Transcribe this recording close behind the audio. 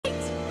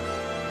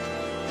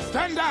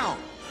Stand down!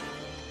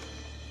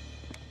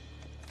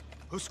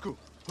 Husku.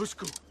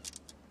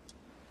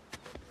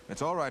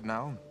 It's all right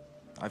now.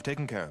 I've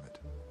taken care of it.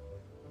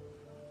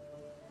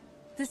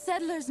 The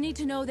settlers need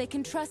to know they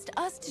can trust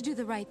us to do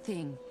the right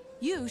thing.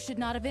 You should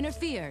not have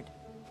interfered.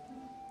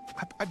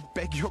 I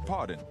beg your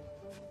pardon.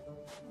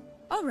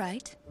 All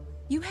right.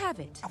 You have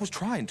it. I was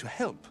trying to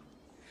help.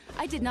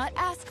 I did not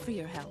ask for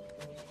your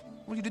help.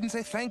 Well, you didn't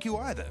say thank you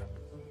either.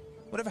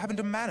 Whatever happened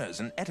to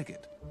manners and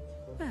etiquette?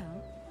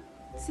 Well,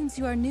 since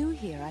you are new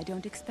here, I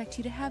don't expect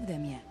you to have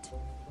them yet.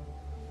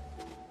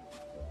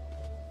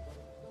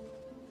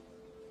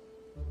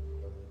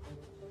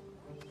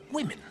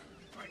 Women.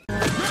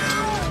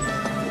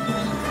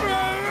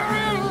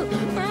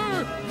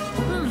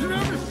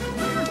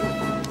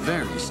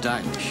 Very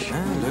stylish.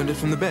 I learned it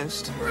from the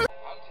best. I'll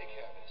take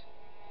care of it.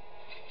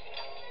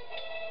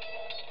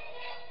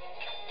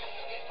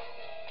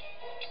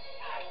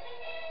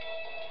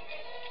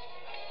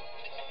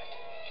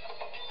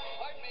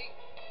 Pardon me.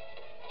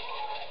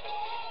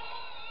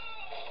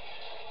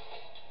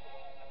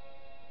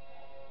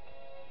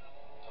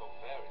 Oh,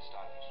 very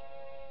stylish.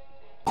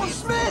 Oh,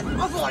 Smith!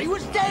 I thought he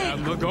was dead!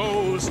 I'm the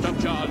ghost of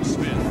John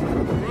Smith.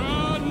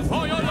 Run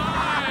for your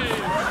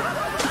life!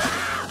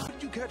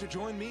 Would you care to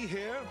join me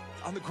here,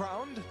 on the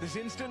ground, this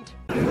instant?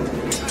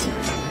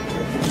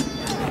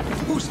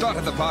 Who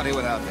started the party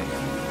without me?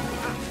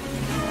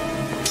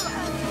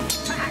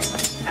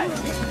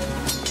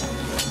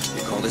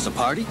 You call this a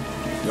party?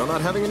 You're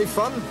not having any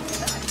fun?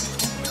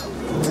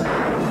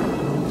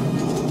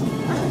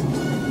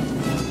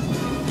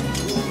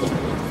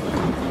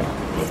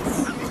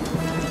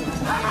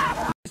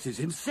 This is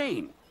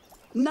insane.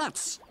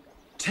 Nuts.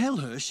 Tell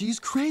her she's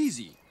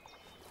crazy.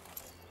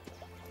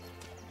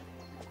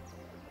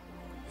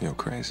 You're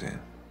crazy.